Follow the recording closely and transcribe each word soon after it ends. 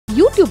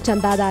YouTube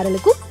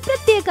చందాదారులకు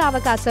ప్రత్యేక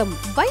అవకాశం.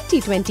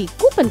 YT20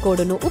 coupon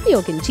కోడ్ను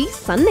ఉపయోగించి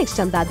సన్ నెక్స్ట్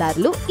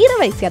చందాదారులు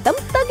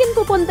 20%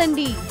 తగ్గింపు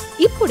పొందండి.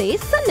 ఇప్పుడే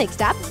సన్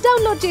నెక్స్ట్ యాప్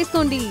డౌన్లోడ్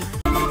చేసుకోండి.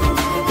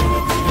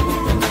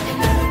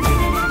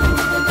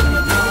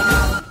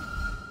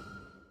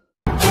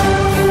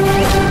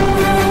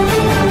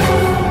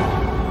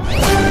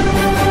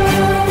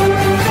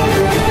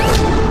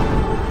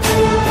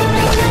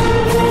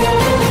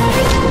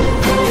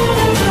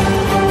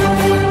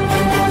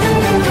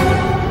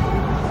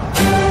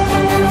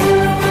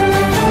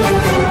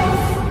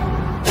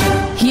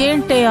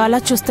 ఏంటే అలా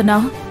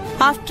చూస్తున్నావు?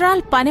 ఆఫ్టర్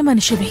ఆల్ పని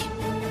మనిషివి.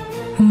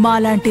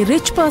 మాలాంటి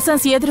రిచ్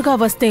పర్సన్స్ ఎదురుగా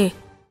వస్తే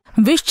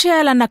విష్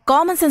చేయాలన్న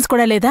కామన్ సెన్స్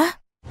కూడా లేదా?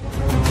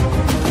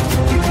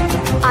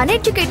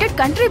 అన్ఎడ్యుకేటెడ్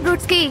కంట్రీ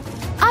బ్రూట్స్ కి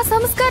ఆ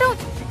సంస్కారం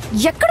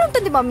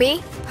ఎక్కడుంటుంది మమ్మీ?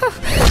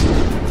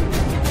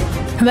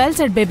 Well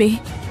said baby.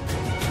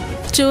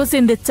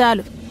 చూసింది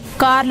చాలు.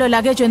 కార్లో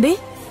లగేజ్ ఉంది,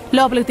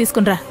 లోపలికి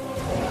తీసుకునిరా.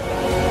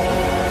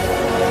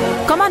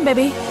 Come on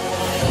baby.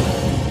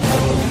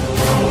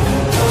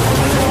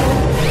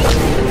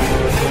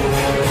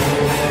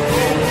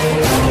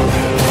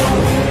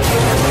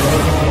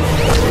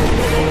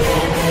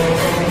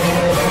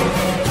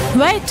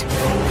 వెయిట్.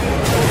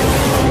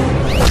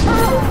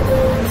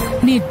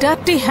 నీ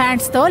డర్టీ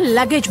హ్యాండ్స్ తో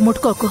లగేజ్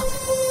ముట్టుకోకు.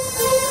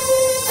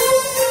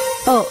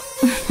 ఓ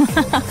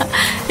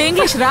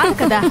ఇంగ్లీష్ రాదు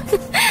కదా.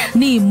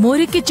 నీ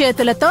మురికి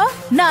చేతులతో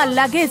నా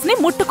లగేజ్ ని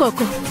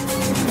ముట్టుకోకు.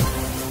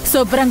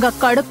 శుభ్రంగా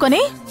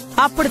కడుక్కొని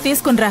అప్పుడు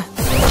తీసుకునిరా.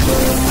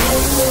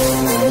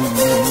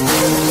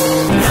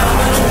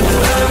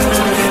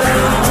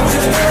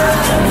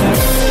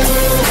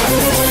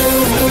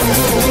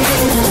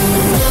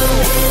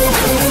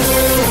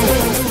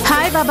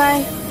 బాబాయ్,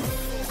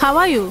 హౌ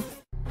ఆర్ యు?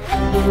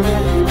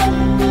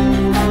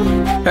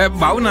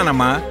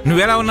 బాగున్నానమ్మా,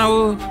 నువ్వెలా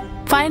ఉన్నావు?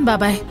 ఫైన్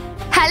బాబాయ్.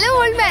 Hello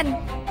old man.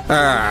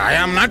 I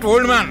am not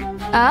old man.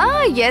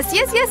 yes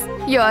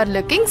you are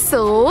looking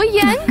so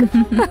young.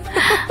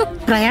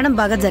 ప్రయాణం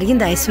బాగా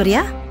జరిగిందా ఐశ్వర్య?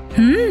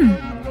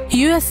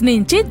 యుఎస్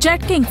నుంచి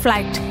జెట్ కింగ్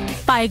ఫ్లైట్,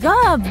 పైగా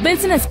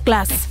బిజినెస్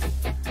క్లాస్.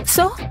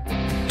 సో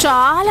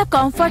చాలా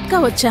కంఫర్ట్ గా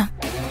వచ్చా.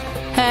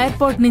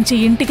 ఎయిర్పోర్ట్ నుంచి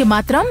ఇంటికి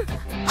మాత్రం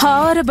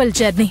horrible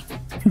journey.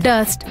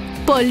 Dust,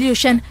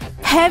 pollution,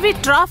 heavy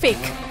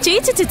traffic.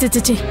 చీచి చిచి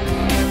చిచి.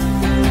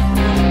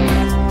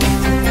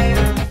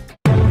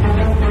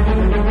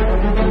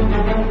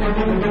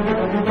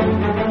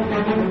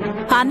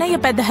 అన్నయ్య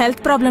పెద్ద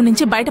హెల్త్ ప్రాబ్లం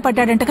నుంచి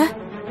బయటపడ్డాడంటగా.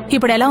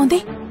 ఇప్పుడు ఎలా ఉంది?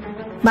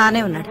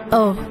 బానే ఉన్నాడు. ఓ,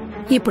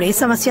 ఇప్పుడు ఏ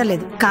సమస్య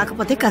లేదు.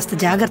 కాకపోతే కాస్త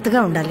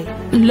జాగ్రత్తగా ఉండాలి.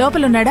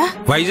 లోపలున్నాడా?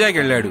 వైజాగ్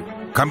వెళ్ళాడు.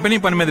 కంపెనీ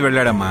పని మీద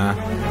వెళ్ళాడమ్మా.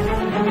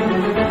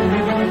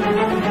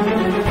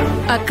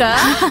 అక్క,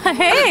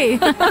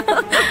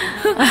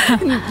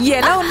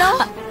 ఎలా ఉన్నావు?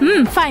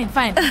 Fine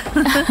fine.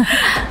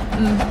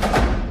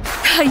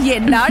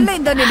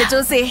 ఎన్నాళ్ళైందో నిన్ను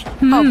చూసి.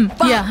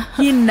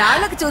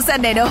 ఇన్నాళ్ళకు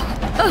చూశాను నేను.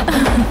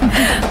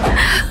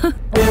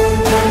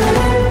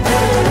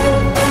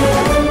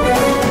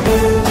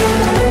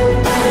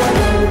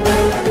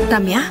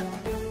 రమ్య,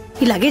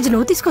 ఈ లగేజ్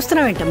నువ్వు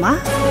తీసుకొస్తున్నావేంటమ్మా?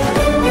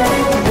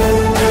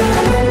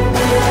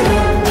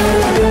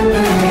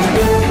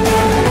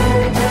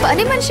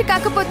 పని మనిషి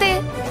కాకపోతే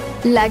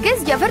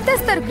లగేజ్ ఎవరు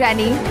తెస్తారు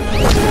గ్రానీ?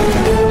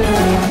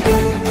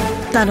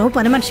 తను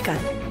పని మనిషి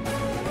కాదు,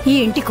 ఈ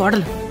ఇంటి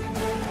కోడలు,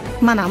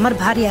 మన అమర్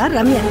భార్య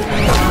రమ్య.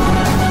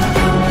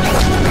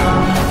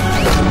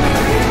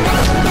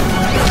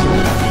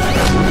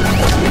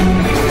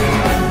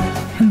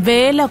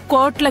 వేల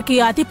కోట్లకి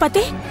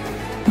అధిపతి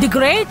the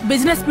great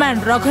business man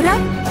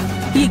Raghuram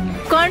ఈ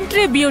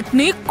కంట్రిబ్యూట్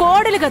ని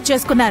కోడలిగా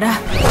చేసుకున్నారా?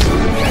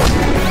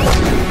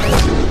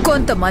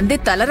 కొంతమంది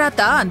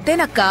తలరాత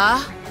అంతేనక్క.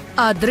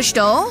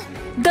 అదృష్టం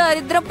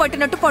దరిద్రం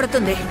పట్టినట్టు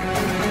పడుతుంది.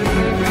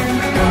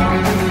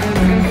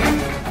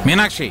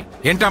 మీనాక్షి,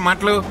 ఏంటా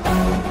మాటలు?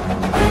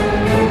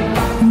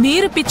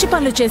 మీరు పిచ్చి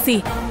పనులు చేసి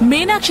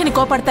మీనాక్షిని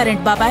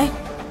కోపడతారేంటి బాబాయ్?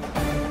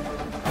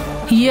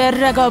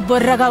 ఎర్రగా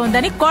బొర్రగా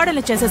ఉందని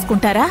కోడలు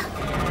చేసేసుకుంటారా?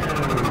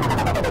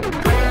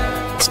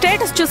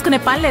 స్టేటస్ చూసుకునే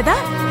పని లేదా?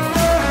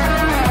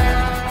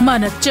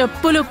 మన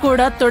చెప్పులు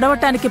కూడా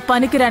తుడవటానికి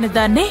పనికిరాని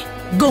దాన్ని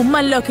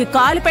గుమ్మంలోకి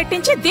కాలు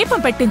పెట్టించి దీపం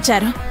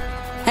పెట్టించారు.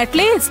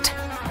 అట్లీస్ట్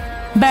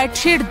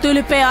బెడ్షీట్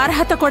దులిపే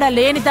అర్హత కూడా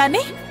లేని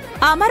దాన్ని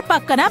అమర్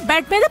పక్కన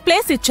బెడ్ మీద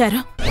ప్లేస్ ఇచ్చారు.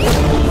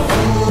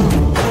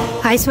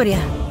 ఐశ్వర్య,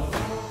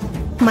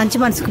 మంచి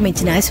మనసుకు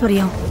మించిన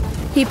ఐశ్వర్యం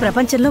ఈ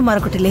ప్రపంచంలో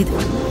మరొకటి లేదు.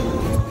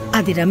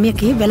 అది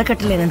రమ్యకి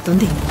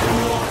వెలకట్టలేనంతుంది.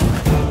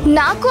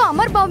 నాకు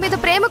అమర్ బావ మీద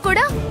ప్రేమ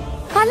కూడా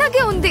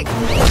అలాగే ఉంది.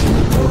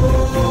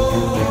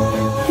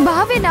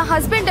 బావే నా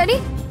హస్బెండ్ అని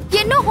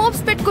ఎన్నో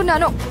హోప్స్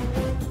పెట్టుకున్నాను.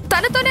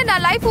 తనతోనే నా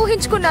లైఫ్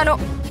ఊహించుకున్నాను.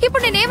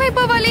 ఇప్పుడు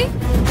నేనేమైపోవాలి?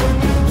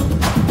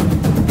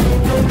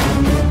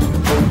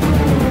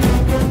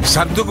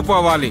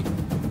 సర్దుకుపోవాలి.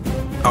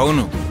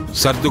 అవును,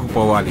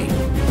 సర్దుకుపోవాలి.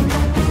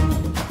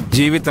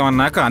 జీవితం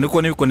అన్నాక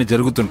అనుకోనివి కొన్ని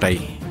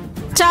జరుగుతుంటాయి.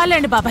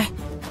 చాలండి బాబాయ్,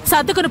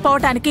 సర్దుకుని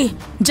పోవటానికి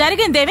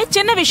జరిగిందేమీ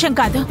చిన్న విషయం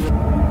కాదు.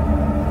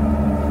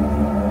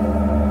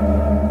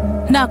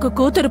 నాకు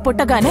కూతురు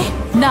పుట్టగానే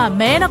నా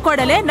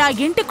మేనకోడలే నా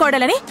ఇంటి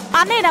కోడలని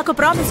అన్నయ్య నాకు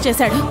ప్రామిస్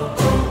చేశాడు.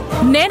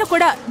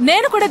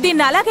 నేను కూడా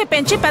దీన్ని అలాగే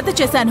పెంచి పెద్ద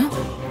చేశాను.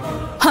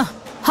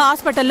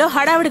 హాస్పిటల్లో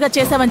హడావిడిగా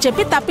చేశామని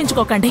చెప్పి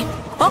తప్పించుకోకండి.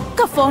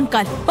 ఒక్క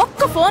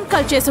ఫోన్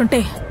కాల్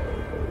చేసుంటే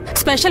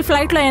స్పెషల్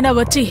ఫ్లైట్లో అయినా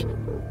వచ్చి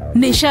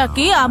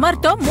నిషాకి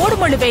అమర్తో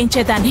 3 ముళ్ళు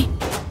వేయించేదాన్ని.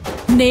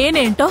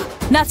 నేనేంటో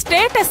నా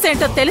స్టేటస్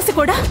ఏంటో తెలిసి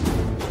కూడా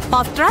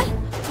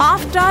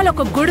ఆఫ్టర్ ఆల్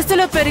ఒక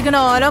గుడిసెలో పెరిగిన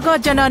అలగా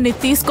జనాన్ని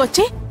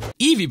తీసుకొచ్చి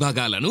ఈ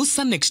విభాగాలను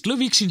సన్ నెక్స్ట్ లో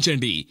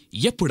వీక్షించండి.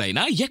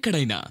 ఎప్పుడైనా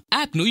ఎక్కడైనా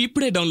యాప్ ను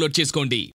ఇప్పుడే డౌన్లోడ్ చేసుకోండి.